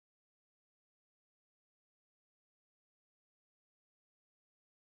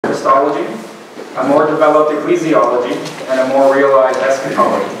a more developed ecclesiology, and a more realized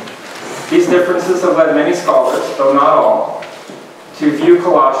eschatology. These differences have led many scholars, though not all, to view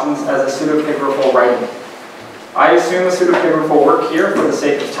Colossians as a pseudepigraphal writing. I assume a pseudepigraphal work here for the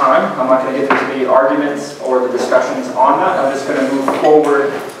sake of time. I'm not going to get into the arguments or the discussions on that. I'm just going to move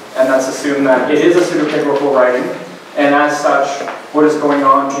forward, and let's assume that it is a pseudepigraphal writing, and as such, what is going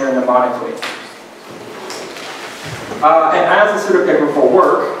on here mnemonically. And as a pseudepigraphal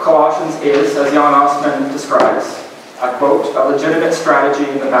work, Colossians is, as Jan Osman describes, a quote, a legitimate strategy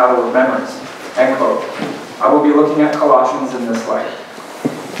in the battle of memories, end quote. I will be looking at Colossians in this light.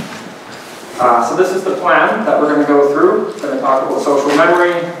 So this is the plan that we're going to go through. We're going to talk about social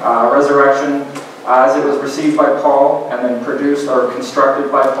memory, resurrection, as it was received by Paul, and then produced or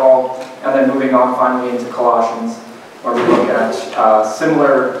constructed by Paul, and then moving on finally into Colossians, where we look at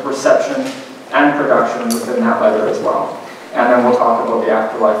similar reception and production within that letter as well. And then we'll talk about the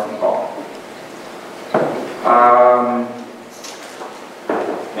afterlife from Paul.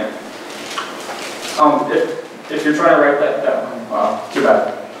 If you're trying to write that down, too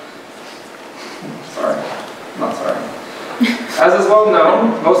bad. Sorry, not sorry. As is well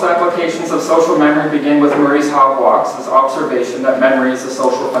known, most applications of social memory begin with Maurice Haupt-Bloch's observation that memory is a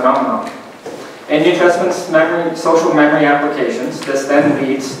social phenomenon. In New Testament's social memory applications, this then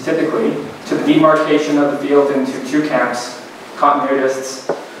leads, typically, to the demarcation of the field into two camps, continuitists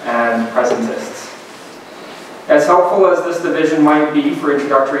and presentists. As helpful as this division might be for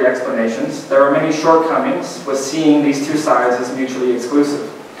introductory explanations, there are many shortcomings with seeing these two sides as mutually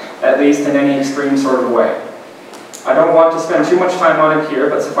exclusive, at least in any extreme sort of way. I don't want to spend too much time on it here,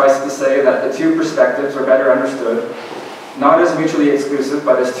 but suffice it to say that the two perspectives are better understood, not as mutually exclusive,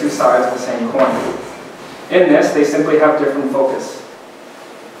 but as two sides of the same coin. In this, they simply have different focus.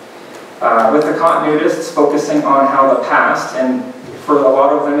 With the continuitists focusing on how the past, and for a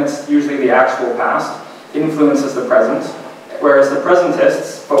lot of them it's usually the actual past, influences the present, whereas the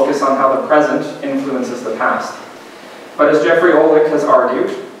presentists focus on how the present influences the past. But as Jeffrey Olick has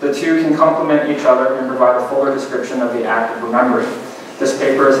argued, the two can complement each other and provide a fuller description of the act of remembering. This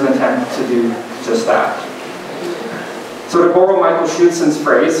paper is an attempt to do just that. So to borrow Michael Schutzen's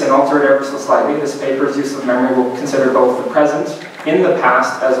phrase and alter it ever so slightly, this paper's use of memory will consider both the present in the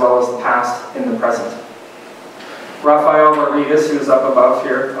past as well as the past in the present. Rafael Rodriguez, who's up above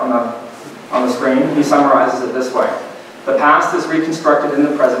here on the screen, he summarizes it this way. The past is reconstructed in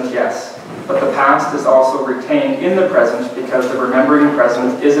the present, yes, but the past is also retained in the present because the remembering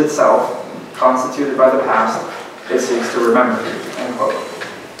present is itself constituted by the past it seeks to remember, end quote.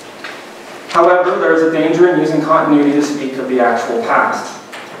 However, there is a danger in using continuity to speak of the actual past.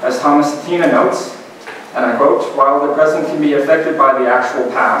 As Thomas Tina notes, and I quote, while the present can be affected by the actual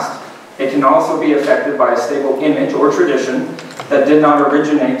past, it can also be affected by a stable image or tradition that did not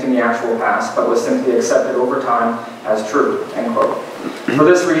originate in the actual past, but was simply accepted over time as true, end quote. For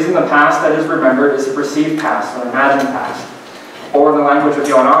this reason, the past that is remembered is a perceived past, or imagined past, or in the language of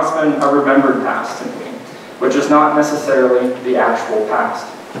Jan Osman, a remembered past, simply, which is not necessarily the actual past.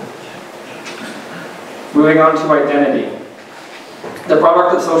 Moving on to identity. The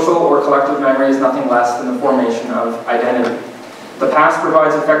product of social or collective memory is nothing less than the formation of identity. The past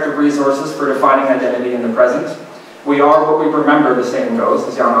provides effective resources for defining identity in the present. We are what we remember, the saying goes,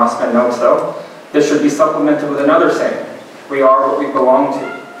 as Jan Osman notes though. This should be supplemented with another saying. We are what we belong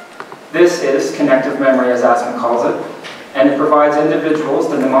to. This is connective memory, as Osman calls it, and it provides individuals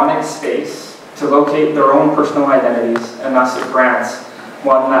the mnemonic space to locate their own personal identities, and thus it grants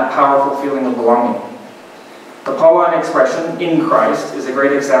one that powerful feeling of belonging. The Pauline expression, in Christ, is a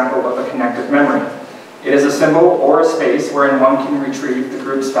great example of a connective memory. It is a symbol or a space wherein one can retrieve the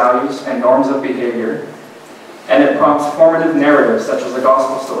group's values and norms of behavior, and it prompts formative narratives such as a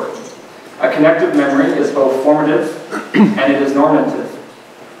gospel story. A connective memory is both formative and it is normative.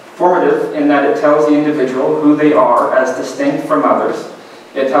 Formative in that it tells the individual who they are as distinct from others.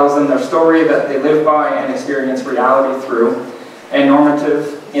 It tells them their story that they live by and experience reality through, and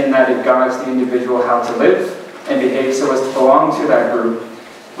normative in that it guides the individual how to live and behave so as to belong to that group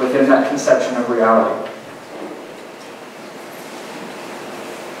within that conception of reality.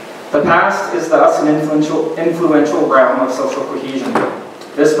 The past is thus an influential realm of social cohesion.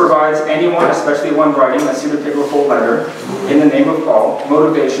 This provides anyone, especially one writing a pseudepigraphal letter in the name of Paul,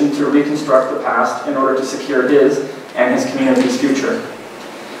 motivation to reconstruct the past in order to secure his and his community's future.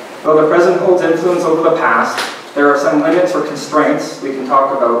 Though the present holds influence over the past, there are some limits or constraints we can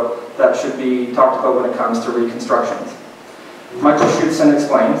talk about that should be talked about when it comes to reconstructions. Michael Schutzen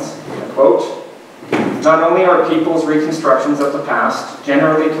explains, quote, not only are people's reconstructions of the past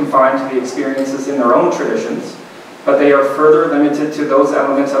generally confined to the experiences in their own traditions, but they are further limited to those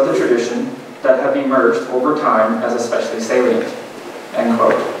elements of the tradition that have emerged over time as especially salient." End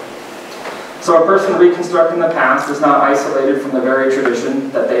quote. So a person reconstructing the past is not isolated from the very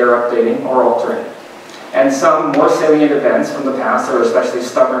tradition that they are updating or altering. And some more salient events from the past are especially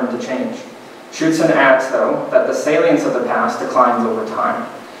stubborn to change. Schutzen adds, though, that the salience of the past declines over time,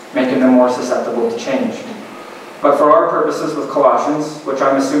 making them more susceptible to change. But for our purposes with Colossians, which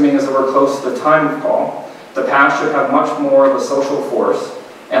I'm assuming is that we're close to the time of Paul, the past should have much more of a social force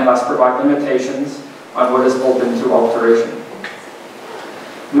and thus provide limitations on what is open to alteration.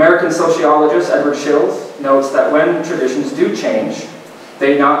 American sociologist Edward Shills notes that when traditions do change,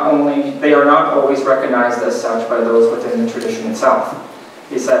 they are not always recognized as such by those within the tradition itself.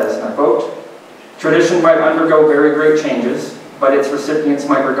 He says, and I quote, "Tradition might undergo very great changes, but its recipients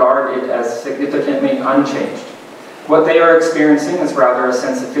might regard it as significantly unchanged. What they are experiencing is rather a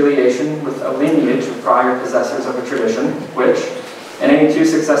sense of affiliation with a lineage of prior possessors of a tradition, which, in any two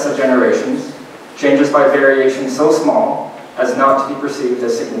successive generations, changes by variations so small as not to be perceived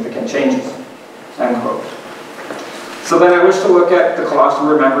as significant changes." End quote. So then I wish to look at the Colossian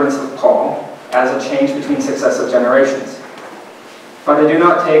remembrance of Paul as a change between successive generations. But I do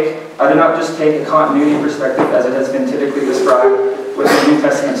not just take a continuity perspective as it has been typically described within New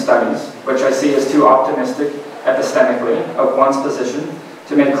Testament studies, which I see as too optimistic epistemically of one's position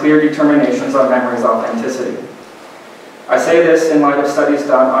to make clear determinations on memory's authenticity. I say this in light of studies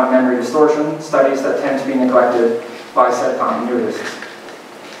done on memory distortion, studies that tend to be neglected by said continuists.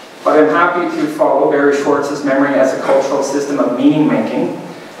 But I'm happy to follow Barry Schwartz's memory as a cultural system of meaning-making,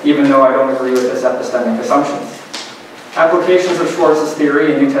 even though I don't agree with his epistemic assumptions. Applications of Schwartz's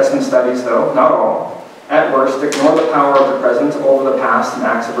theory in New Testament studies, though, not all, at worst ignore the power of the present over the past in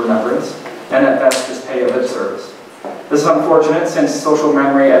acts of remembrance, and at best just pay a lip service. This is unfortunate since social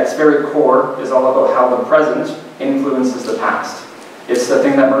memory at its very core is all about how the present influences the past. It's the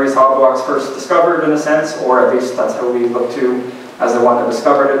thing that Maurice Havelock first discovered in a sense, or at least that's how we look to as the one that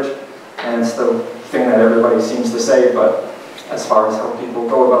discovered it, and it's the thing that everybody seems to say, but as far as how people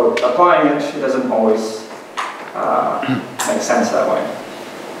go about applying it, it doesn't always make sense that way.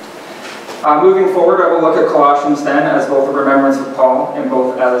 Moving forward, I will look at Colossians then as both a remembrance of Paul and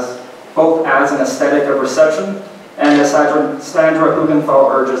both as an aesthetic of reception, and as Sandra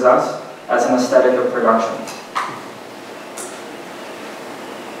Hugenthal urges us, as an aesthetic of production.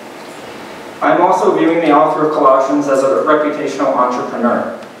 I'm also viewing the author of Colossians as a reputational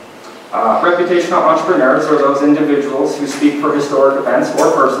entrepreneur. Reputational entrepreneurs are those individuals who speak for historic events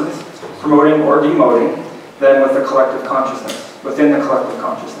or persons, promoting or demoting them with the collective consciousness, within the collective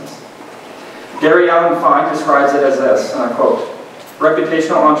consciousness. Gary Allen Fine describes it as this, and I quote,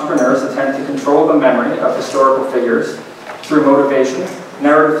 "Reputational entrepreneurs attempt to control the memory of historical figures through motivation,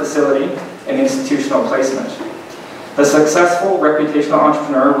 narrative facility, and institutional placement. The successful reputational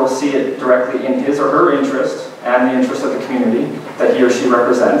entrepreneur will see it directly in his or her interest and the interest of the community that he or she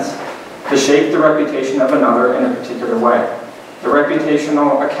represents to shape the reputation of another in a particular way. The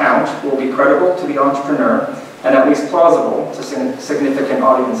reputational account will be credible to the entrepreneur and at least plausible to significant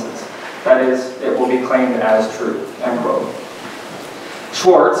audiences. That is, it will be claimed as true." End quote.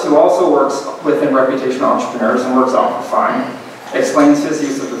 Schwartz, who also works within reputational entrepreneurs and works off of Fine, explains his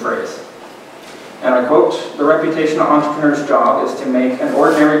use of the phrase. And I quote, "The reputational entrepreneur's job is to make an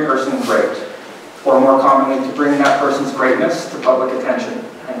ordinary person great, or more commonly, to bring that person's greatness to public attention."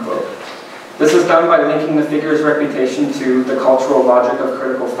 End quote. This is done by linking the figure's reputation to the cultural logic of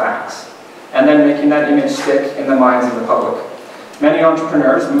critical facts, and then making that image stick in the minds of the public. Many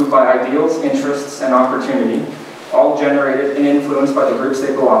entrepreneurs move by ideals, interests, and opportunity, all generated and influenced by the groups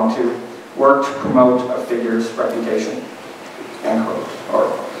they belong to, work to promote a figure's reputation. End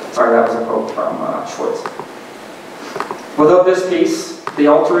quote. Sorry, that was a quote from Schwartz. Without this piece, the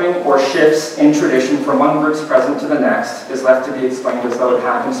altering or shifts in tradition from one group's present to the next is left to be explained as though it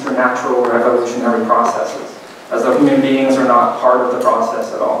happens through natural or evolutionary processes, as though human beings are not part of the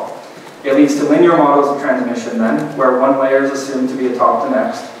process at all. It leads to linear models of transmission then, where one layer is assumed to be atop the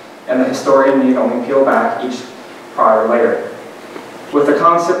next, and the historian need only peel back each prior layer. With the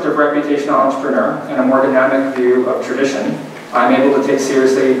concept of reputational entrepreneur and a more dynamic view of tradition, I'm able to take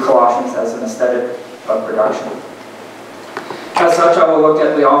seriously Colossians as an aesthetic of production. As such, I will look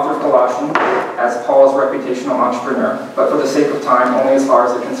at the author of Colossians as Paul's reputational entrepreneur, but for the sake of time, only as far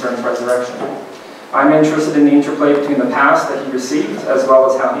as it concerns resurrection. I'm interested in the interplay between the past that he received, as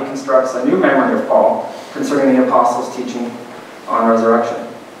well as how he constructs a new memory of Paul concerning the apostles' teaching on resurrection.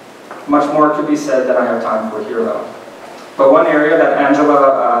 Much more could be said than I have time for here, though. But one area that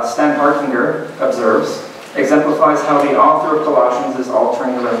Angela Stan-Harkinger observes exemplifies how the author of Colossians is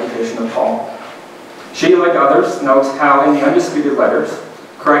altering the reputation of Paul. She, like others, notes how in the undisputed letters,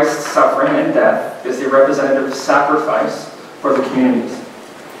 Christ's suffering and death is the representative sacrifice for the communities.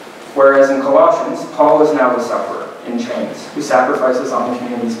 Whereas in Colossians, Paul is now the sufferer in chains, who sacrifices on the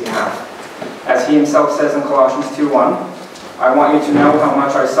community's behalf. As he himself says in Colossians 2:1, I want you to know how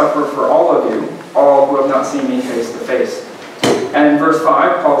much I suffer for all of you, all who have not seen me face to face. And in verse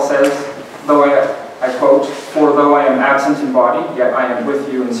 5, Paul says, though I quote, for though I am absent in body, yet I am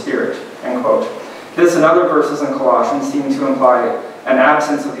with you in spirit, end quote. This and other verses in Colossians seem to imply an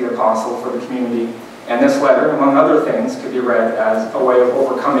absence of the apostle for the community, and this letter, among other things, could be read as a way of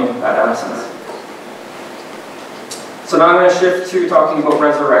overcoming that absence. So now I'm going to shift to talking about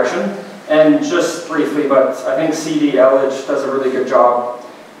resurrection, and just briefly, but I think C.D. Elledge does a really good job,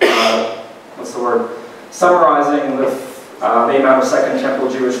 summarizing the amount of Second Temple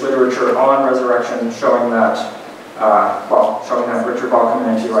Jewish literature on resurrection, showing that Richard Bauckham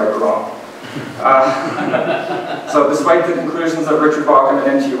and N.T. Wright were wrong. So despite the conclusions of Richard Bauckham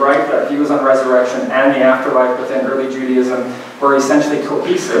and N.T. Wright that views on resurrection and the afterlife within early Judaism were essentially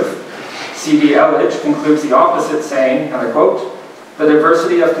cohesive, C.D. Elledge concludes the opposite, saying, and I quote, the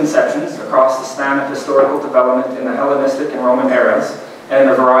diversity of conceptions across the span of historical development in the Hellenistic and Roman eras and in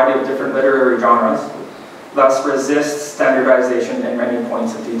a variety of different literary genres thus resists standardization in many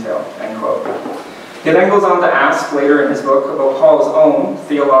points of detail, end quote. He then goes on to ask later in his book about Paul's own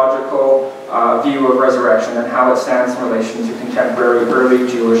theological view of resurrection and how it stands in relation to contemporary early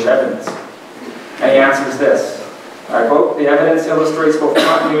Jewish evidence. And he answers this, I quote, the evidence illustrates both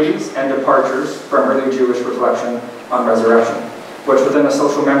continuities and departures from early Jewish reflection on resurrection, which within a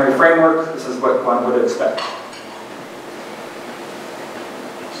social memory framework, this is what one would expect.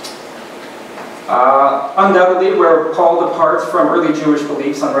 Undoubtedly, where Paul departs from early Jewish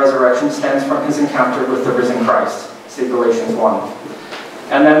beliefs on resurrection stems from his encounter with the risen Christ, see Galatians 1.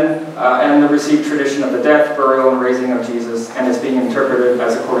 And the received tradition of the death, burial, and raising of Jesus, and is being interpreted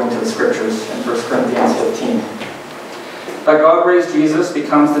as according to the Scriptures in 1 Corinthians 15. That God raised Jesus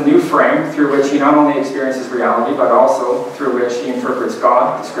becomes the new frame through which he not only experiences reality, but also through which he interprets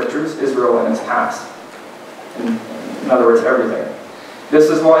God, the Scriptures, Israel, and its past. In other words, everything. This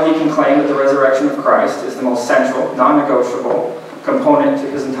is why he can claim that the resurrection of Christ is the most central, non-negotiable component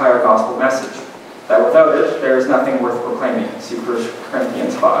to his entire gospel message. That without it, there is nothing worth proclaiming. See 1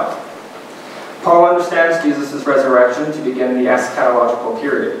 Corinthians 5. Paul understands Jesus' resurrection to begin the eschatological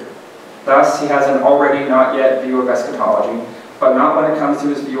period. Thus, he has an already not yet view of eschatology, but not when it comes to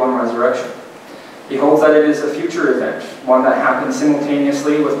his view on resurrection. He holds that it is a future event, one that happens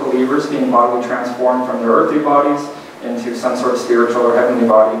simultaneously with believers being bodily transformed from their earthly bodies into some sort of spiritual or heavenly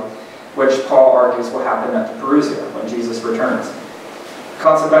body, which Paul argues will happen at the Parousia, when Jesus returns.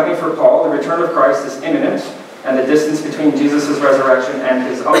 Consequently, for Paul, the return of Christ is imminent, and the distance between Jesus' resurrection and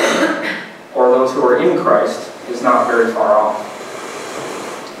his own, or those who are in Christ, is not very far off.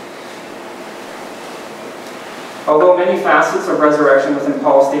 Although many facets of resurrection within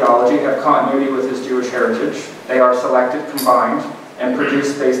Paul's theology have continuity with his Jewish heritage, they are selected, combined, and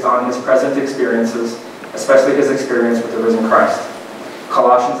produced based on his present experiences, especially his experience with the risen Christ.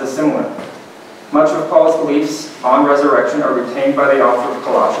 Colossians is similar. Much of Paul's beliefs on resurrection are retained by the author of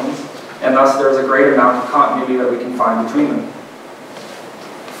Colossians, and thus there is a great amount of continuity that we can find between them.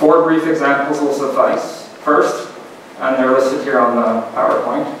 4 brief examples will suffice. First, and they're listed here on the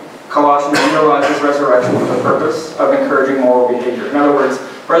PowerPoint, Colossians utilizes resurrection for the purpose of encouraging moral behavior. In other words,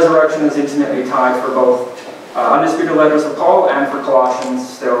 resurrection is intimately tied for both undisputed letters of Paul and for Colossians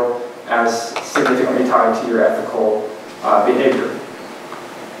still as significantly tied to your ethical behavior.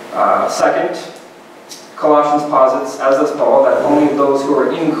 Second, Colossians posits, as does Paul, that only those who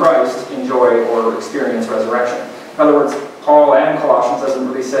are in Christ enjoy or experience resurrection. In other words, Paul and Colossians doesn't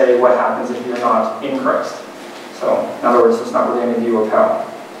really say what happens if you're not in Christ. So, in other words, there's not really any view of hell.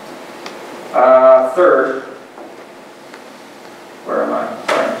 Third,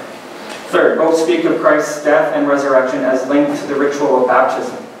 both speak of Christ's death and resurrection as linked to the ritual of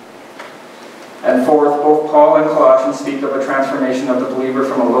baptism. And fourth, both Paul and Colossians speak of a transformation of the believer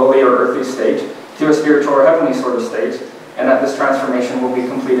from a lowly or earthly state to a spiritual or heavenly sort of state, and that this transformation will be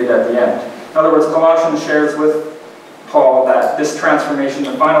completed at the end. In other words, Colossians shares with Paul that this transformation,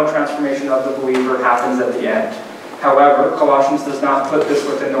 the final transformation of the believer, happens at the end. However, Colossians does not put this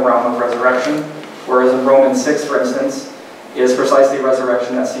within the realm of resurrection, whereas in Romans 6, for instance, it is precisely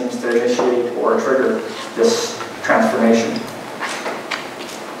resurrection that seems to initiate or trigger this transformation.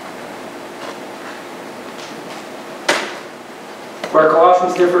 Where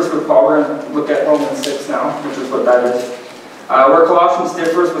Colossians differs with Paul, we're going to look at Romans 6 now, which is what that is. Where Colossians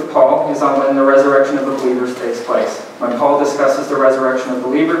differs with Paul is on when the resurrection of the believers takes place. When Paul discusses the resurrection of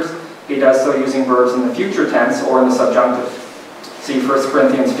believers, he does so using verbs in the future tense or in the subjunctive. See 1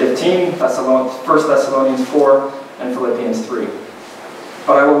 Corinthians 15, 1 Thessalonians 4, and Philippians 3.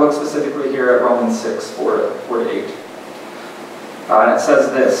 But I will look specifically here at Romans 6, 4 to 8. And it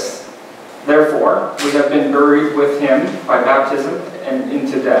says this, "Therefore, we have been buried with him by baptism and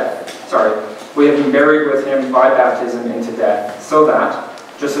into death." We have been buried with him by baptism into death, so that,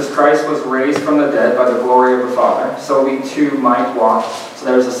 just as Christ was raised from the dead by the glory of the Father, so we too might walk. So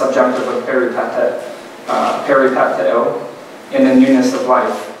there's a subjunctive of peripateo, in the newness of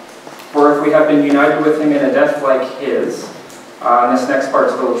life. For if we have been united with him in a death like his, and this next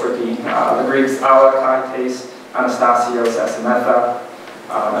part's a little tricky. The Greek's alakaites, anastasios, esimetha,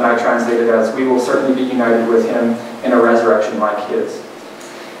 and I translate it as, we will certainly be united with him in a resurrection like his.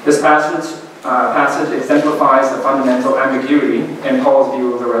 This passage exemplifies the fundamental ambiguity in Paul's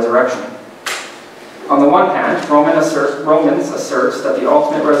view of the resurrection. On the one hand, Romans asserts that the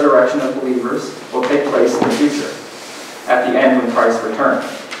ultimate resurrection of believers will take place in the future, at the end when Christ returns.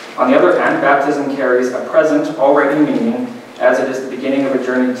 On the other hand, baptism carries a present, already meaning, as it is the beginning of a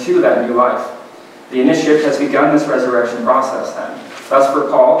journey to that new life. The initiate has begun this resurrection process then. Thus for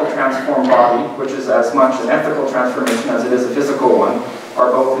Paul, the transformed body, which is as much an ethical transformation as it is a physical one, are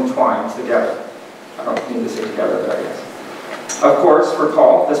both entwined together. I don't need to say together, but I guess. Of course, for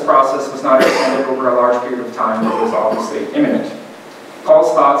Paul, this process was not extended over a large period of time, but was obviously imminent.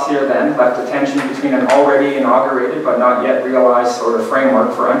 Paul's thoughts here then left a tension between an already inaugurated but not yet realized sort of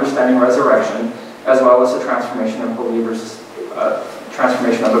framework for understanding resurrection, as well as the transformation of the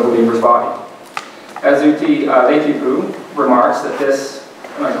believer's body. Azuti Lekipu remarks that this,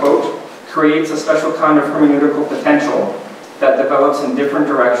 and I quote, "creates a special kind of hermeneutical potential that develops in different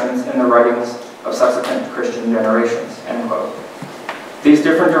directions in the writings of subsequent Christian generations," end quote. These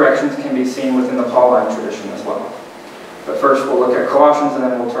different directions can be seen within the Pauline tradition as well. But first we'll look at Colossians and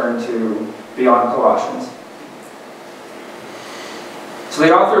then we'll turn to beyond Colossians. So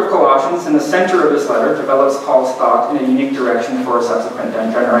the author of Colossians, in the center of this letter, develops Paul's thought in a unique direction for a subsequent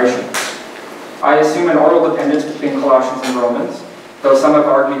generation. I assume an oral dependence between Colossians and Romans, though some have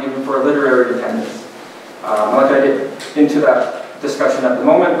argued even for a literary dependence. I'm not going to get into that discussion at the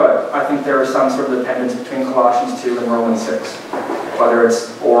moment, but I think there is some sort of dependence between Colossians 2 and Romans 6, whether it's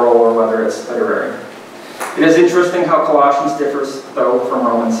oral or whether it's literary. It is interesting how Colossians differs, though, from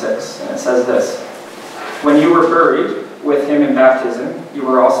Romans 6, and it says this: "When you were buried with him in baptism, you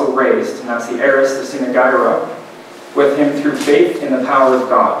were also raised," and that's the aorist, the synagogyra, "with him through faith in the power of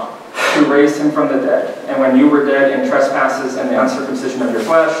God, who raised him from the dead. And when you were dead in trespasses and the uncircumcision of your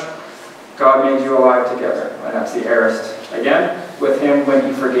flesh, God made you alive together," and that's the aorist again, "with him when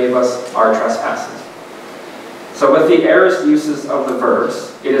he forgave us our trespasses." So with the aorist uses of the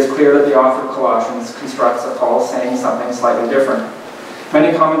verbs, it is clear that the author of Colossians constructs a Paul saying something slightly different.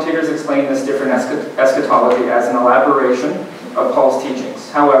 Many commentators explain this different eschatology as an elaboration of Paul's teachings.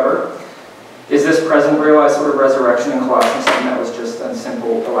 However, is this present realized sort of resurrection in Colossians something that was just a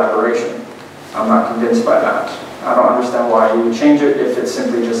simple elaboration? I'm not convinced by that. I don't understand why you would change it if it's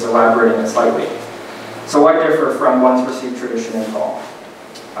simply just elaborating it slightly. So why differ from once received tradition in Paul?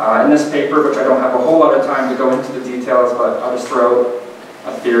 In this paper, which I don't have a whole lot of time to go into the details, but I'll just throw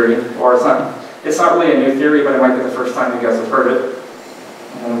a theory, or it's not really a new theory, but it might be the first time you guys have heard it,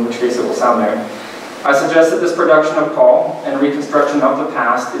 in which case it will sound new. I suggest that this production of Paul and reconstruction of the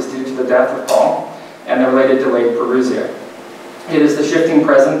past is due to the death of Paul and the related delayed parousia. It is the shifting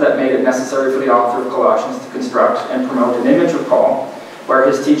present that made it necessary for the author of Colossians to construct and promote an image of Paul, where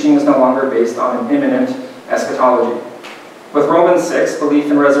his teaching is no longer based on an imminent eschatology. With Romans 6,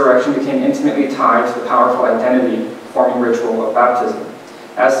 belief in resurrection became intimately tied to the powerful identity-forming ritual of baptism.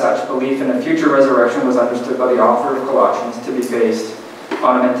 As such, belief in a future resurrection was understood by the author of Colossians to be based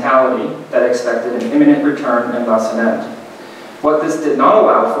on a mentality that expected an imminent return and thus an end. What this did not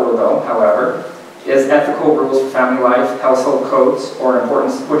allow for, though, however, is ethical rules for family life, household codes,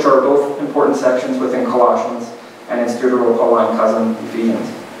 which are both important sections within Colossians and its Deutero-Pauline cousin, Ephesians.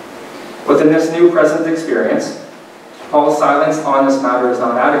 Within this new present experience, Paul's silence on this matter is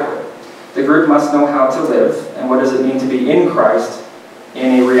not adequate. The group must know how to live, and what does it mean to be in Christ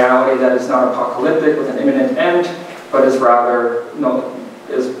in a reality that is not apocalyptic with an imminent end, but is rather,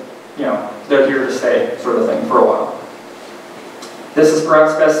 they're here to stay sort of thing for a while. This is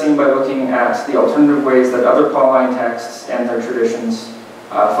perhaps best seen by looking at the alternative ways that other Pauline texts and their traditions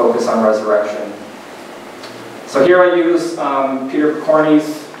focus on resurrection. So here I use Peter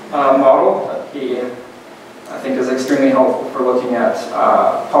Picorni's model that he, I think, is extremely helpful for looking at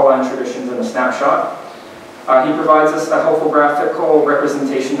Pauline traditions in a snapshot. He provides us a helpful graphical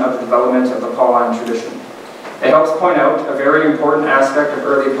representation of the development of the Pauline tradition. It helps point out a very important aspect of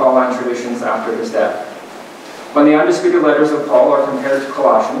early Pauline traditions after his death. When the undisputed letters of Paul are compared to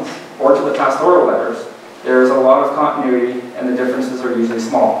Colossians, or to the pastoral letters, there is a lot of continuity and the differences are usually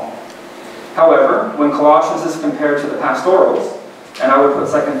small. However, when Colossians is compared to the pastorals, and I would put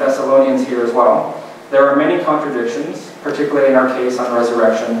 2 Thessalonians here as well, there are many contradictions, particularly in our case on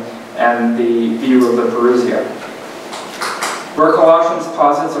resurrection and the view of the parousia. Where Colossians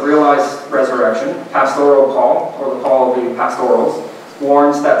posits a realized resurrection, pastoral Paul, or the Paul of the pastorals,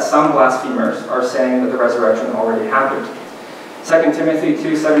 warns that some blasphemers are saying that the resurrection already happened. 2 Timothy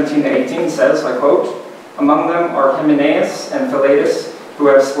 2:17-18 says, I quote, "Among them are Hymenaeus and Philetus, who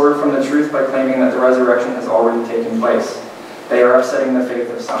have swerved from the truth by claiming that the resurrection has already taken place. They are upsetting the faith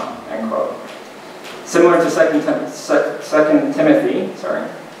of some," end quote. Similar to 2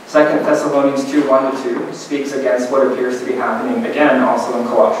 Thessalonians 2:1-2 speaks against what appears to be happening again also in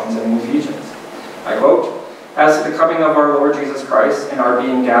Colossians and in Ephesians. I quote, "As to the coming of our Lord Jesus Christ and our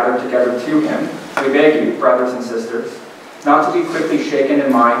being gathered together to him, we beg you, brothers and sisters, not to be quickly shaken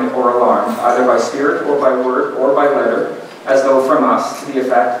in mind or alarmed, either by spirit or by word or by letter, as though from us, to the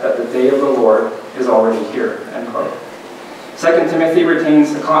effect that the day of the Lord is already here," end quote. 2 Timothy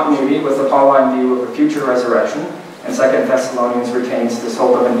retains the continuity with the Pauline view of a future resurrection, and 2 Thessalonians retains this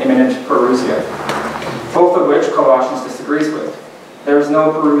hope of an imminent parousia, both of which Colossians disagrees with. There is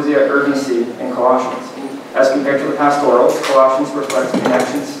no parousia urgency in Colossians. As compared to the pastorals, Colossians reflects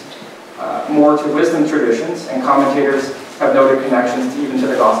connections more to wisdom traditions, and commentators have noted connections even to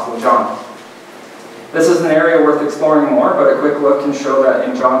the Gospel of John. This is an area worth exploring more, but a quick look can show that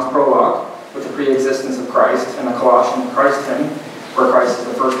in John's prologue, with the pre-existence of Christ, and the Colossian Christ hymn, where Christ is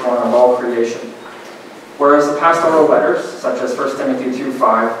the firstborn of all creation. Whereas the pastoral letters, such as 1 Timothy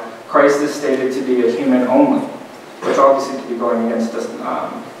 2:5, Christ is stated to be a human only, which obviously could be going against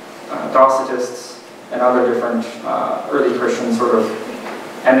Docetists and other different early Christian sort of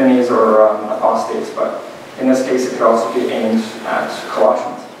enemies or apostates, but in this case it could also be aimed at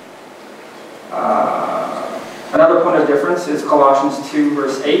Colossians. Another point of difference is Colossians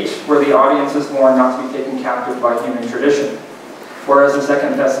 2:8, where the audience is warned not to be taken captive by human tradition, whereas in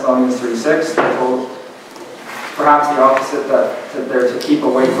 2 Thessalonians 3:6, they're told perhaps the opposite, that they're to keep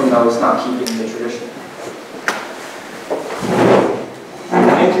away from those not keeping the tradition.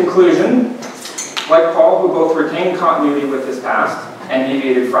 In conclusion, like Paul, who both retained continuity with his past and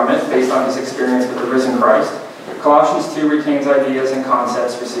deviated from it based on his experience with the risen Christ, Colossians 2 retains ideas and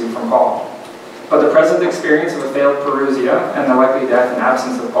concepts received from Paul. But the present experience of a failed parousia and the likely death and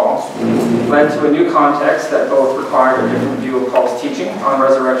absence of Paul led to a new context that both required a different view of Paul's teaching on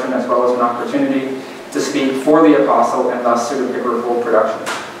resurrection as well as an opportunity to speak for the apostle and thus pseudepigraphal production.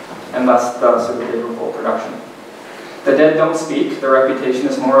 The dead don't speak, their reputation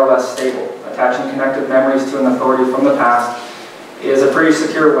is more or less stable. Attaching connected memories to an authority from the past is a pretty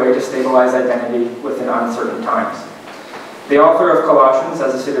secure way to stabilize identity within uncertain times. The author of Colossians,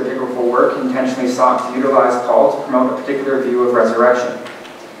 as a pseudepigraphal work, intentionally sought to utilize Paul to promote a particular view of resurrection.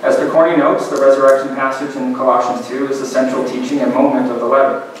 As Picorni notes, the resurrection passage in Colossians 2 is the central teaching and moment of the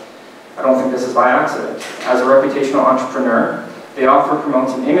letter. I don't think this is by accident. As a reputational entrepreneur, the author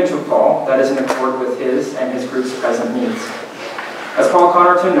promotes an image of Paul that is in accord with his and his group's present needs. As Paul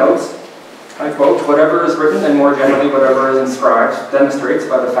Connerton notes, I quote, "Whatever is written, and more generally whatever is inscribed, demonstrates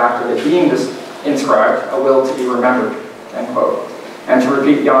by the fact of it being inscribed a will to be remembered," end quote. And to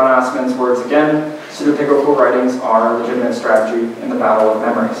repeat Jan Assmann's words again, pseudepigraphal writings are a legitimate strategy in the battle of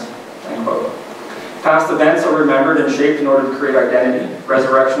memories, end quote. Past events are remembered and shaped in order to create identity.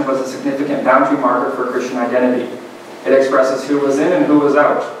 Resurrection was a significant boundary marker for Christian identity. It expresses who was in and who was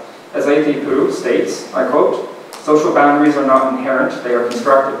out. As A.T. Pugh states, I quote, "Social boundaries are not inherent, they are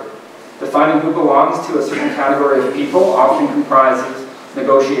constructed. Defining who belongs to a certain category of people often comprises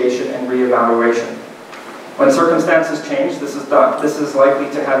negotiation and reevaluation. When circumstances change, this is likely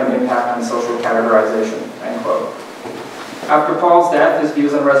to have an impact on social categorization," end quote. After Paul's death, his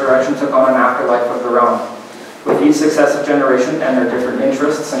views on resurrection took on an afterlife of their own. With each successive generation and their different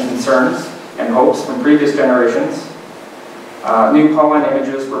interests and concerns and hopes from previous generations, new Pauline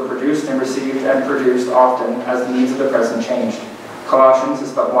images were produced and received and produced often as the needs of the present changed. Colossians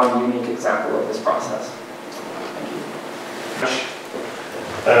is but one unique example of this process. Thank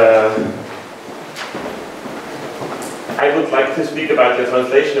you. I would like to speak about the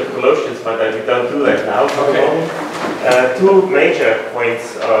translation of Colossians, but we don't do that now. Okay. Two major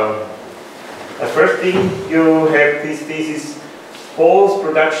points. The first thing, you have this thesis: Paul's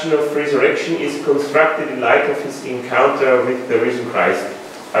production of resurrection is constructed in light of his encounter with the risen Christ.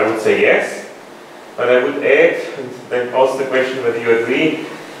 I would say yes, but I would add, and then pose the question whether you agree,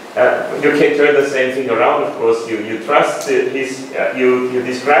 You can turn the same thing around, of course. You trust you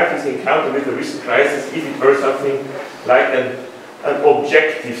describe his encounter with the risen Christ as if it were something like an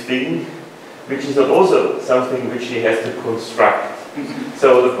objective thing, which is not also something which he has to construct.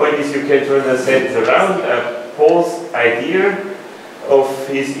 So the point is, you can turn the sentence around. Paul's idea of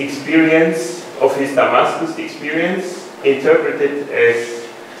his experience, of his Damascus experience, interpreted as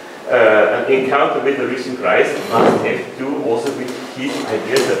an encounter with the risen Christ, must have to do also with his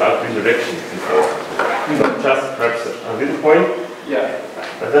ideas about resurrection before. Not just perhaps a little point. Yeah.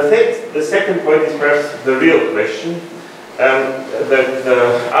 But the second point is perhaps the real question. The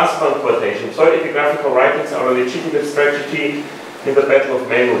Assmann quotation, pseudo-epigraphical writings are a legitimate strategy in the battle of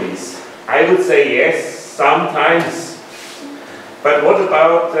memories. I would say yes, sometimes. But what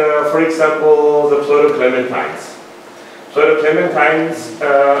about, for example, the pseudo-Clementines? Pseudo-Clementines,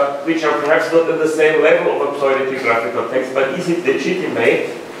 which are perhaps not at the same level of a pseudo-epigraphical text, but is it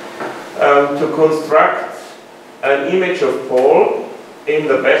legitimate to construct an image of Paul in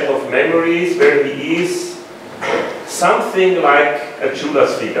the battle of memories where he is something like a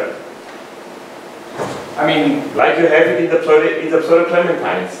Judas figure? I mean, like you have it in the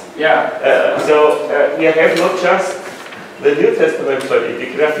pseudo-Clementines. Yeah. So you have not just the New Testament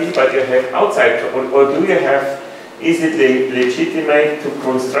pseudo-epigraphy, but you have outside, or do you have, is it legitimate to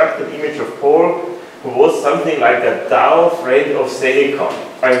construct an image of Paul who was something like a dull friend of Seneca?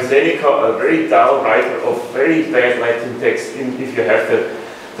 And Seneca, a very dull writer of very bad Latin text. If you have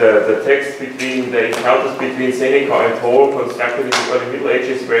the text between the encounters between Seneca and Paul constructed in the early Middle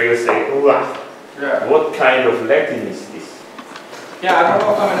Ages, where you say, yeah. What kind of Latin is this? Yeah, I don't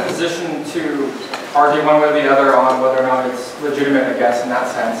know if I'm in a position to argue one way or the other on whether or not it's legitimate, I guess, in that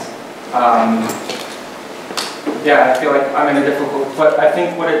sense. Yeah, I feel like I'm in a difficult, but I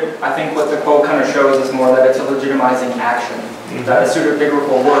think what the quote kind of shows is more that it's a legitimizing action. That a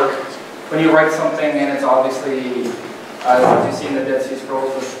pseudepigraphical work, when you write something and it's obviously, as you see in the Dead Sea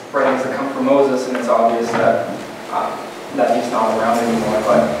Scrolls with writings that come from Moses, and it's obvious that that he's not around anymore.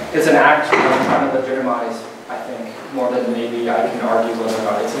 But it's an act of trying to legitimize, I think, more than maybe I can argue whether or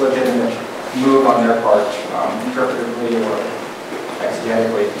not it's a legitimate move on their part, interpretively or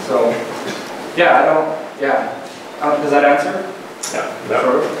exegetically. So, yeah, does that answer? Yeah,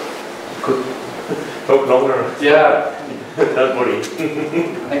 sort of. Could talk longer. Yeah. Don't worry. I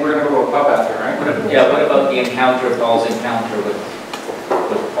think we're going to go to a pub after, right? Yeah, what about the encounter, Paul's encounter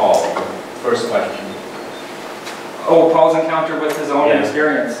with Paul? First question. Oh, Paul's encounter with his own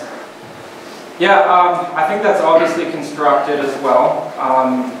experience. Yeah, I think that's obviously constructed as well.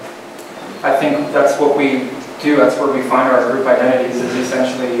 I think that's what we do, that's where we find our group identities, is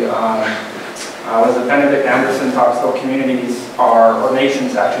essentially, as Benedict Anderson talks about, communities are, or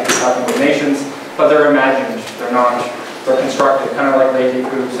nations actually, he's talking about nations, but they're imagined, they're constructed, kind of like Leahy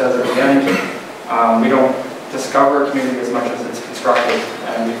who says at the end, we don't discover a community as much as it's constructed,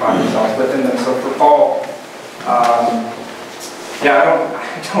 and we find ourselves within them. So for Paul, I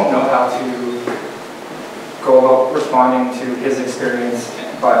don't know how to go about responding to his experience,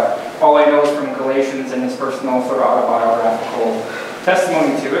 but all I know is from Galatians and his personal sort of autobiographical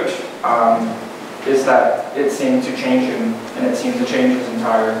testimony to it, is that it seemed to change him, and it seemed to change his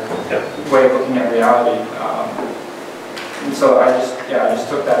entire way of looking at reality. And so I just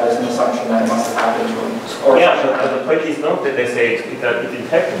took that as an assumption that it must have happened to him. Or the point is not that they say that it didn't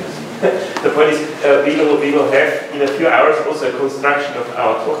happen. The point is we will have in a few hours also a construction of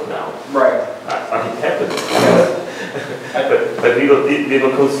our talk now. Right. But it happened. but we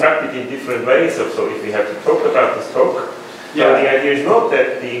will construct it in different ways. So if we have to talk about this talk, the idea is not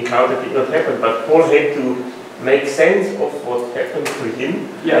that the encounter did not happen, but Paul had to make sense of what happened to him.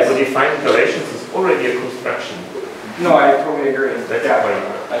 Yes. And what he finds in Galatians is already a construction. No, I totally agree. That's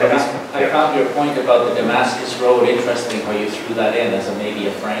I found your point about the Damascus Road interesting, how you threw that in as maybe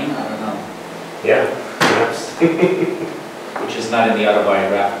a frame. I don't know. Yeah, perhaps. Which is not in the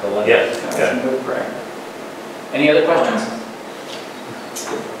autobiographical letter. That's a good frame. Any other questions?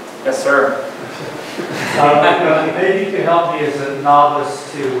 Yes, sir. Maybe you could help me as a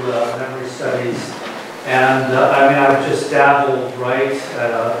novice to memory studies. And I've just dabbled,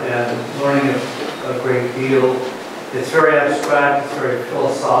 and learning a great deal. It's very abstract, it's very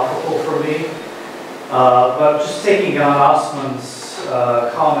philosophical for me. But just taking on Osman's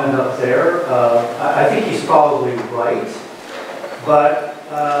comment up there, I think he's probably right. But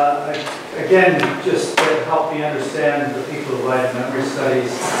again, just to help me understand the people who write memory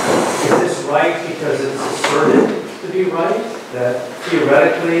studies, is this right because it's asserted to be right? That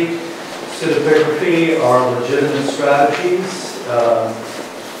theoretically, pseudepigraphy are legitimate strategies?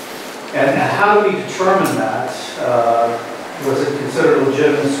 And how do we determine that? Was it considered a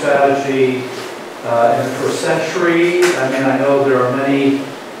legitimate strategy in the first century? I mean, I know there are many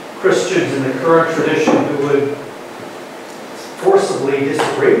Christians in the current tradition who would forcibly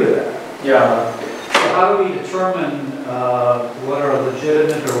disagree with that. Yeah. So how do we determine what are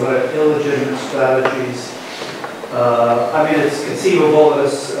legitimate or what are illegitimate strategies? I mean, it's conceivable that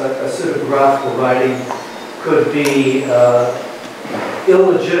a pseudographical writing could be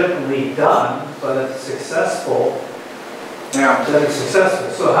illegitimately done, but it's successful. Yeah. That it's successful.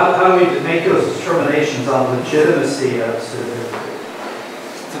 So how do we make those determinations on legitimacy of pseudography?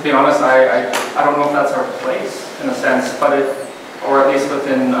 To be honest, I don't know if that's our place in a sense, but or at least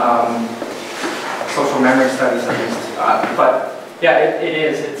within social memory studies at least. But yeah, it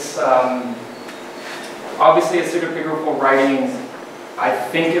is. It's obviously a pseudepigraphal writing. I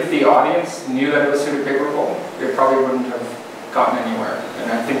think if the audience knew that it was pseudepigraphal, they probably wouldn't have gotten anywhere.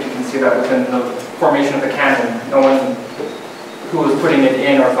 And I think you can see that within the formation of the canon. No one who was putting it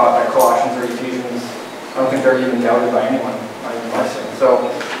in or thought that Colossians or Ephesians, I don't think they're even doubted by anyone, not even Parsons. So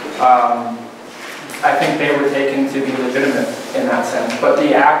I think they were taken to be legitimate in that sense. But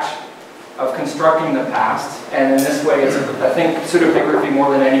the act of constructing the past, and in this way, I think pseudepigraphy more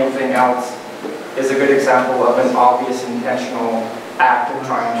than anything else is a good example of an obvious intentional act of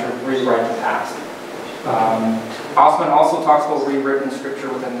trying to rewrite the past. Osman also talks about rewritten scripture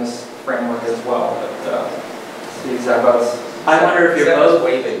within this framework as well. But sees that I wonder if you're both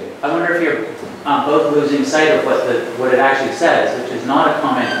waving. I wonder if you're both losing sight of what it actually says, which is not a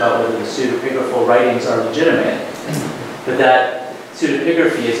comment about whether the pseudepigraphal writings are legitimate, but that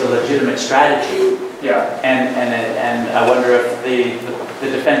pseudepigraphy is a legitimate strategy. Yeah. And I wonder if the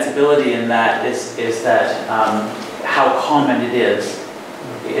defensibility in that is that how common it is.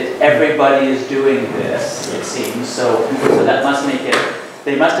 Everybody is doing this, it seems. So that must make it.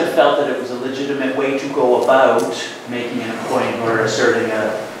 They must have felt that it was a legitimate way to go about making a point or asserting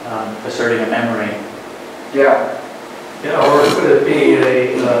a memory. Yeah. Yeah, or could it be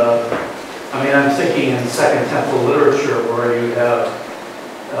I mean, I'm thinking in Second Temple literature where you have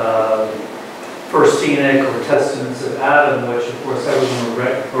First Enoch or Testaments of Adam, which of course everyone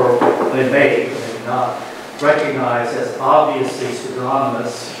they may not recognize as obviously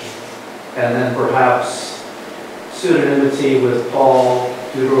pseudonymous, and then perhaps pseudonymity with Paul,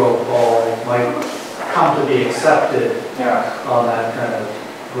 Deutero-Paul, might come to be accepted on that kind of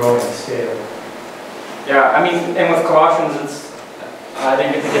growing scale. Yeah, I mean, and with Colossians, I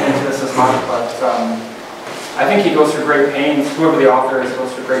didn't get to get into this as much, but I think he goes through great pains, whoever the author is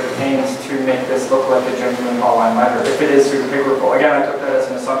goes through great pains to make this look like a genuine Pauline letter. If it is pseudepigraphal, again, I took that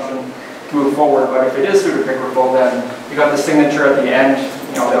as an assumption to move forward, but if it is pseudepigraphal, then you got the signature at the end,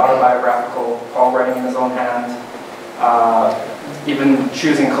 you know, the autobiographical, Paul writing in his own hand. Even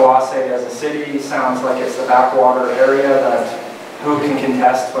choosing Colossae as a city sounds like it's the backwater area that who can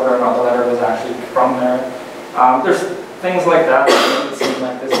contest whether or not the letter was actually from there. There's things like that that make it seem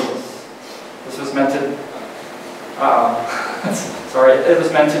like this was meant to sorry, it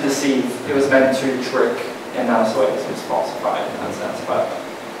was meant to deceive. It was meant to trick in those ways. It was falsified in that sense.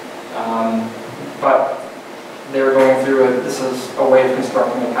 But they were going through it. This is a way of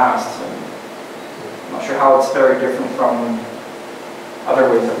constructing the past. I'm not sure how it's very different from other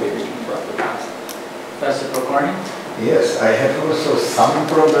ways that we reconstruct the past. Professor Pokorny? Yes, I have also some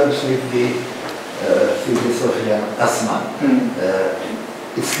problems with the philosophy of Asman.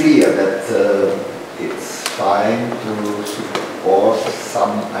 It's clear that it's fine to support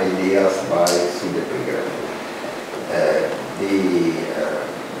some ideas by pseudepigraphy. The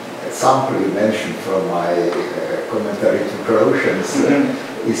example you mentioned from my commentary to Colossians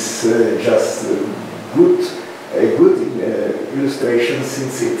is just a good illustration,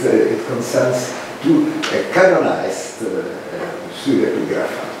 since it concerns two canonized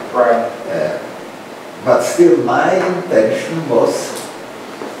pseudepigrapha. Right. But still, my intention was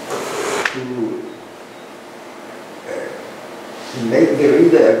to make the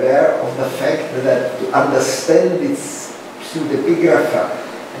reader aware of the fact that to understand its pseudepigrapha,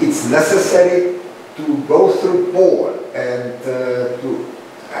 it's necessary to go through Paul and to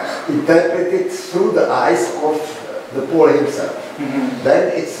interpret it through the eyes of the Paul himself.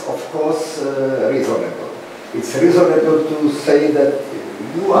 Then it's of course reasonable. It's reasonable to say that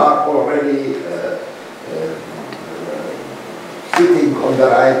you are already sitting on the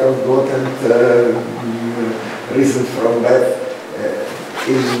right of God and reason from that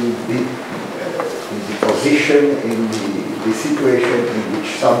in the position, in the situation in which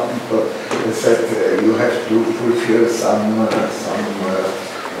some people said you have to fulfill some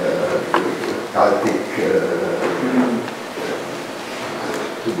cultic,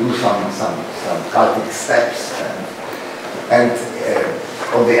 to do some cultic steps. And And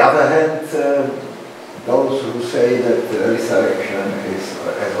on the other hand, those who say that resurrection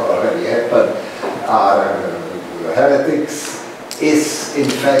has already happened are heretics, is in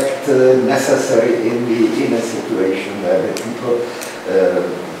fact necessary in a situation where the people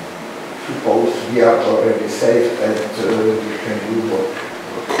suppose we are already saved and we can do what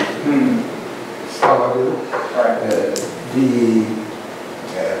our will.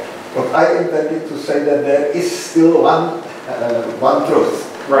 What I intended to say that there is still one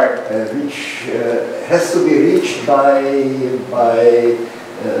truth, right, which has to be reached by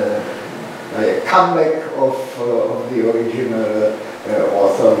a comeback of the original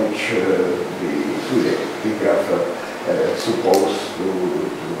author, which the epigrapher supposed to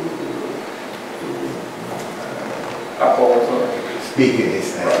speak in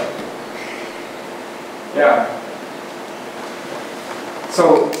his name. Yeah.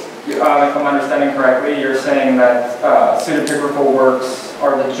 So, if I'm understanding correctly, you're saying that pseudepigraphal works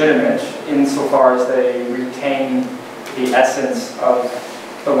are legitimate insofar as they retain the essence of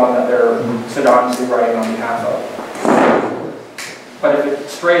the one that they're pseudonymously writing on behalf of. But if it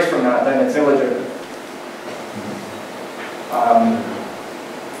strays from that, then it's illegitimate.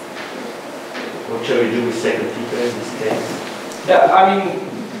 What shall we do with second Peter in this case? Yeah, I mean,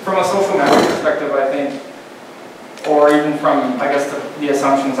 from a social network perspective, I think, or even from, I guess, the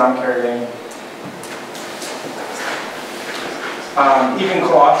assumptions I'm carrying, even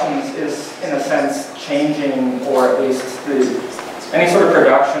Colossians is, in a sense, changing, or at least any sort of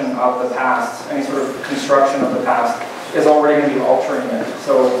production of the past, any sort of construction of the past, is already going to be altering it.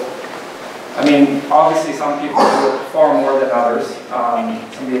 So, I mean, obviously some people do it far more than others.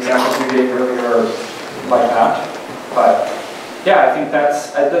 Some of the examples we gave earlier are like that. But yeah, I think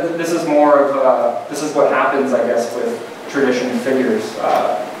that's, this is more of, this is what happens, I guess, with tradition figures.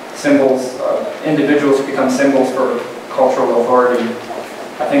 Symbols, individuals become symbols for cultural authority.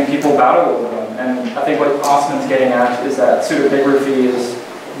 I think people battle over them. And I think what Osman's getting at is that pseudepigraphy is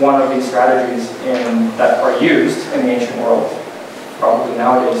one of these strategies that are used in the ancient world, probably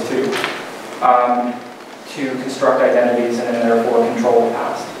nowadays too, to construct identities and therefore control the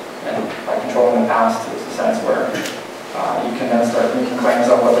past. And by controlling the past, there's a sense where you can then start making claims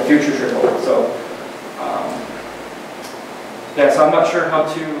on what the future should hold. So, yeah, so I'm not sure how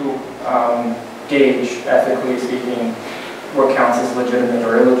to gauge, ethically speaking, what counts as legitimate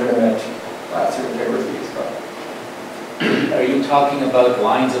or illegitimate pseudepigraphies. Are you talking about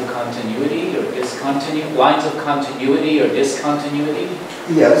lines of continuity or discontinuity? Lines of continuity or discontinuity?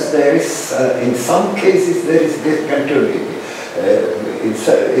 Yes, there is. In some cases, there is discontinuity.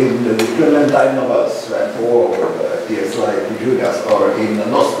 In the Clementine novels, where Paul appears like Judas, or in the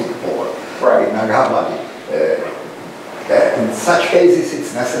Gnostic Paul, right, in Nag in such cases,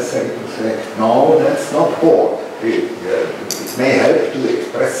 it's necessary to say, no, that's not Paul. It may help to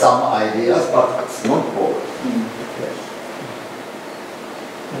express some ideas, but it's not Paul. Yes.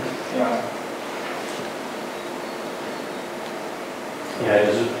 Yeah. Yeah,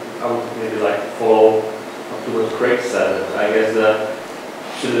 I would maybe like to follow up to what Craig said. I guess the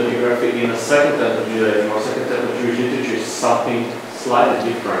pseudepigraphy in a second temple Judaism or second temple Jewish literature is something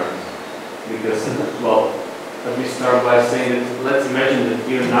slightly different. Because, well, let me start by saying that let's imagine that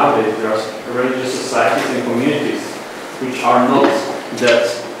even nowadays there are religious societies and communities which are not that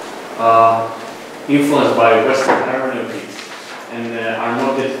influenced by Western hermeneutics and are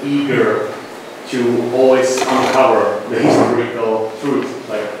not that eager to always uncover the historical truth.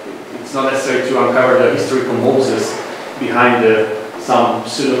 Like, it's not necessary to uncover the historical Moses behind some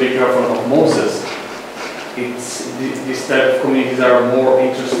pseudepigraphy of Moses. This type of communities are more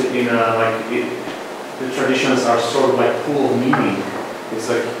interested in the traditions are sort of like full of meaning. It's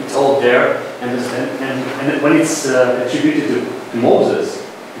like it's all there, and when it's attributed to Moses,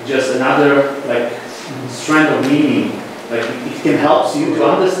 it's just another like strand of meaning. Like it can help you to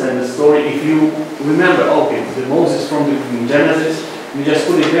understand the story if you remember. Okay, the Moses from Genesis. You just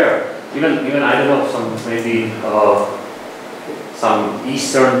put it there. Even I don't know, some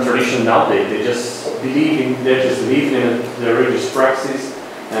Eastern tradition nowadays. They just believe in the religious praxis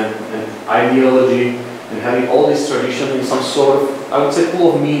and ideology. And having all this tradition in some sort of, I would say,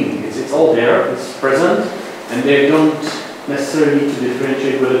 full of meaning. It's all there, it's present, and they don't necessarily need to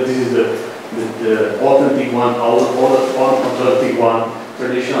differentiate whether this is the authentic one, authentic one,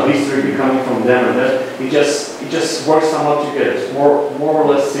 traditional history coming from them, and that it just works somehow together. It's more or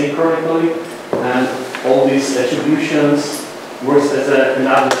less synchronically, and all these attributions works as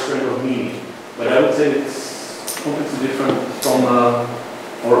another strand of meaning. But I would say it's completely different from,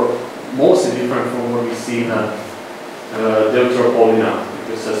 or mostly different from what we see in Deuteropolyna,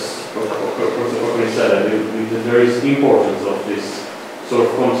 Because as Professor said, there is importance of this sort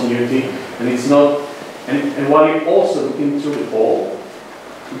of continuity, and it's not. And while you also look into the Paul,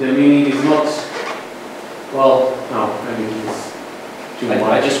 the meaning is not. Well, no, maybe it's too much.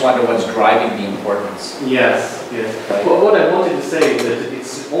 I just wonder what's driving the importance. Yes, yes. Well, what I wanted to say is that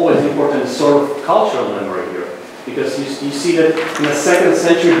it's always important sort of cultural memory here, because you see that in the 2nd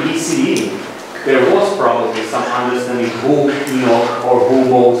century BCE, there was probably some understanding who Enoch or who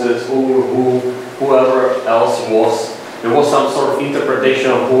Moses or whoever else was. There was some sort of interpretation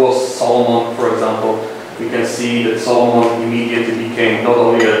of who was Solomon, for example. We can see that Solomon immediately became not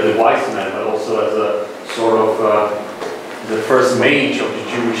only the wise man, but also as a sort of the first mage of the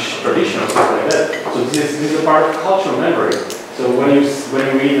Jewish tradition or something like that. So this is a part of cultural memory. So when you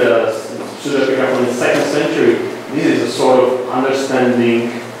read the pseudepigraph from the 2nd century, this is a sort of understanding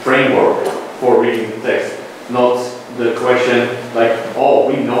framework for reading the text, not the question like, oh,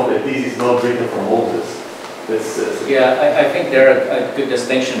 we know that this is not written from Moses. Yeah, I think there are a good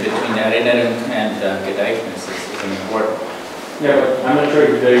distinction between Arianism and Gedächtnis is important. Yeah, but I'm not sure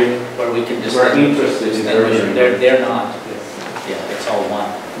if they where we can just were interested in they're not. Yes. Yeah, it's all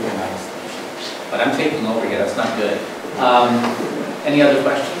one. Yeah. But I'm taking over here. That's not good. Any other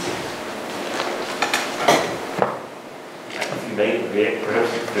questions?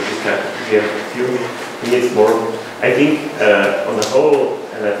 Perhaps we have a few minutes more. I think on the whole,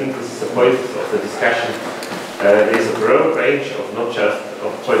 and I think this is the point of the discussion, there is a broad range of not just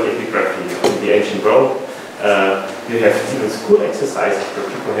of poetic-epigraphy in the ancient world. You have even school exercises where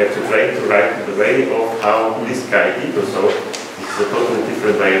people have to train to write in the way of how this guy did or so. This is a totally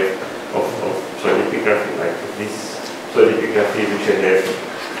different way of poetic-epigraphy, like this poetic-epigraphy which you have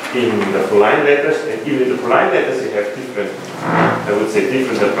in the Pauline letters, and even in the Pauline letters you have different, I would say,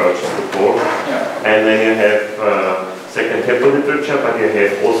 different approaches to Paul. Yeah. And then you have Second Temple literature, but you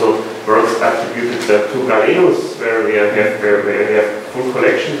have also works attributed to Galenus, where we have full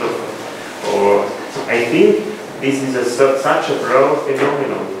collections of. Or I think this is such a broad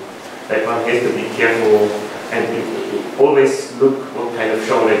phenomenon that one has to be careful and always look what kind of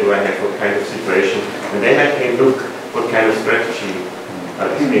genre do I have, what kind of situation, and then I can look what kind of strategy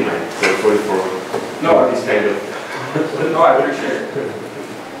is behind. So sorry for this kind of. No, I appreciate it.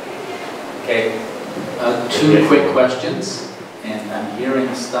 Okay. Two quick questions, and I'm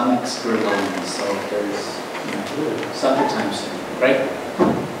hearing stomachs gurgling, so there's supper soon, right?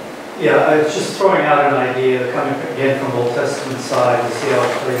 Yeah, I was just throwing out an idea, coming again from Old Testament side, to see how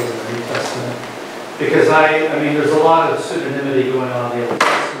it plays in the New Testament. Because I mean, there's a lot of pseudonymity going on in the Old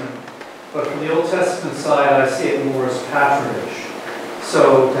Testament, but from the Old Testament side, I see it more as patronage.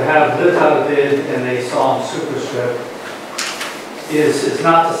 So to have David in a psalm superscript is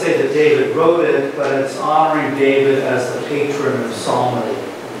not to say that David wrote it, but it's honoring David as the patron of psalmody.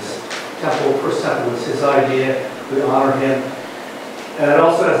 First temple was his idea, we honor him. And it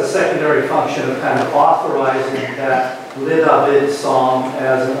also has a secondary function of kind of authorizing that David psalm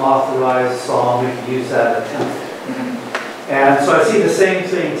as an authorized psalm. We can use that at temple. And so I see the same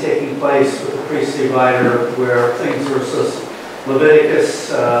thing taking place with the priestly writer, where things were so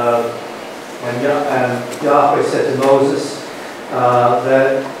Leviticus and Yahweh said to Moses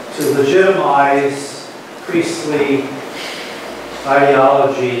that to legitimize priestly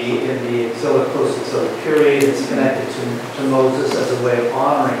ideology in the exilic, post-exilic period, it's connected to Moses as a way of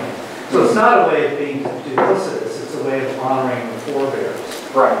honoring him. So it's not a way of being duplicitous, it's a way of honoring the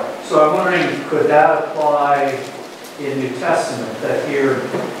forebears. Right. So I'm wondering, could that apply in New Testament, that here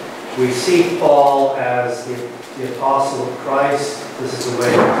we see Paul as the apostle of Christ? This is a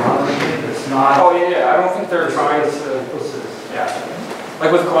way of honoring him. It's not. Oh yeah, I don't think they're trying to. Yeah,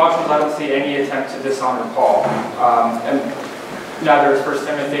 like with Colossians, I don't see any attempt to dishonor Paul, and neither is 1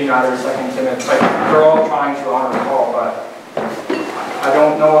 Timothy, neither is 2 Timothy. Like they're all trying to honor Paul, but I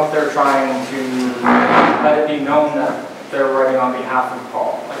don't know if they're trying to let it be known that they're writing on behalf of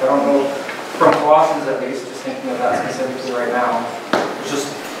Paul. Like I don't know, from Colossians at least, just thinking of that specifically right now,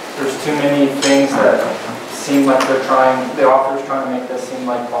 there's too many things that seem like the author's trying to make this seem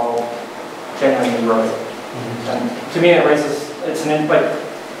like Paul genuinely wrote it. And to me it raises, it's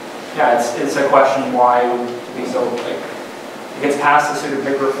a question why it would be so, like, it gets past the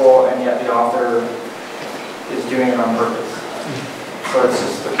pseudepigraphal and yet the author is doing it on purpose. So it's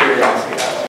just a curiosity that way.